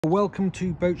Welcome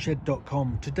to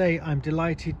Boatshed.com. Today I'm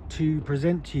delighted to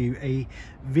present to you a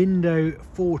Vindo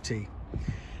 40.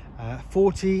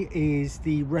 40 is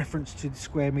the reference to the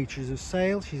square meters of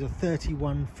sail. She's a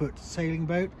 31-foot sailing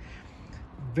boat,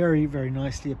 very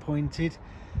nicely appointed.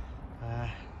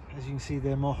 As you can see,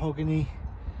 they're mahogany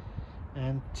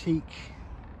antique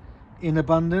in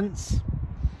abundance.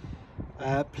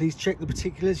 Please check the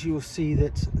particulars. You will see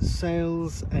that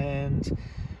sails and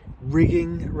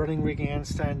running rigging and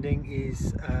standing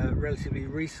is relatively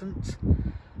recent.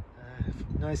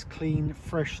 Nice clean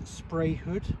fresh spray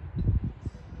hood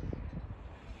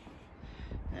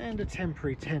and a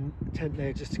temporary tent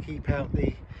there just to keep out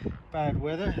the bad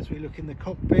weather. As we look in the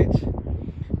cockpit,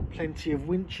 plenty of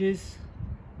winches,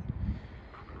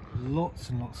 lots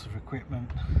and lots of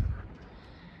equipment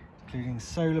including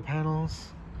solar panels,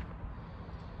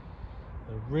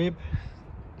 a rib.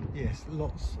 Yes,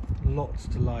 lots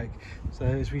to like. So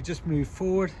as we just move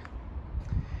forward,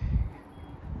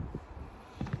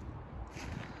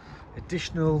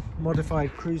 additional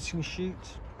modified cruising chute.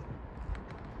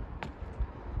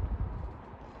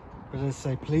 But as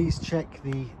I say, please check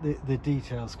the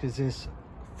details because there's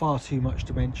far too much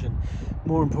to mention.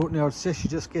 More importantly, I would suggest you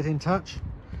just get in touch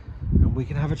and we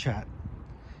can have a chat.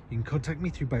 You can contact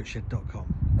me through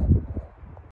Boatshed.com.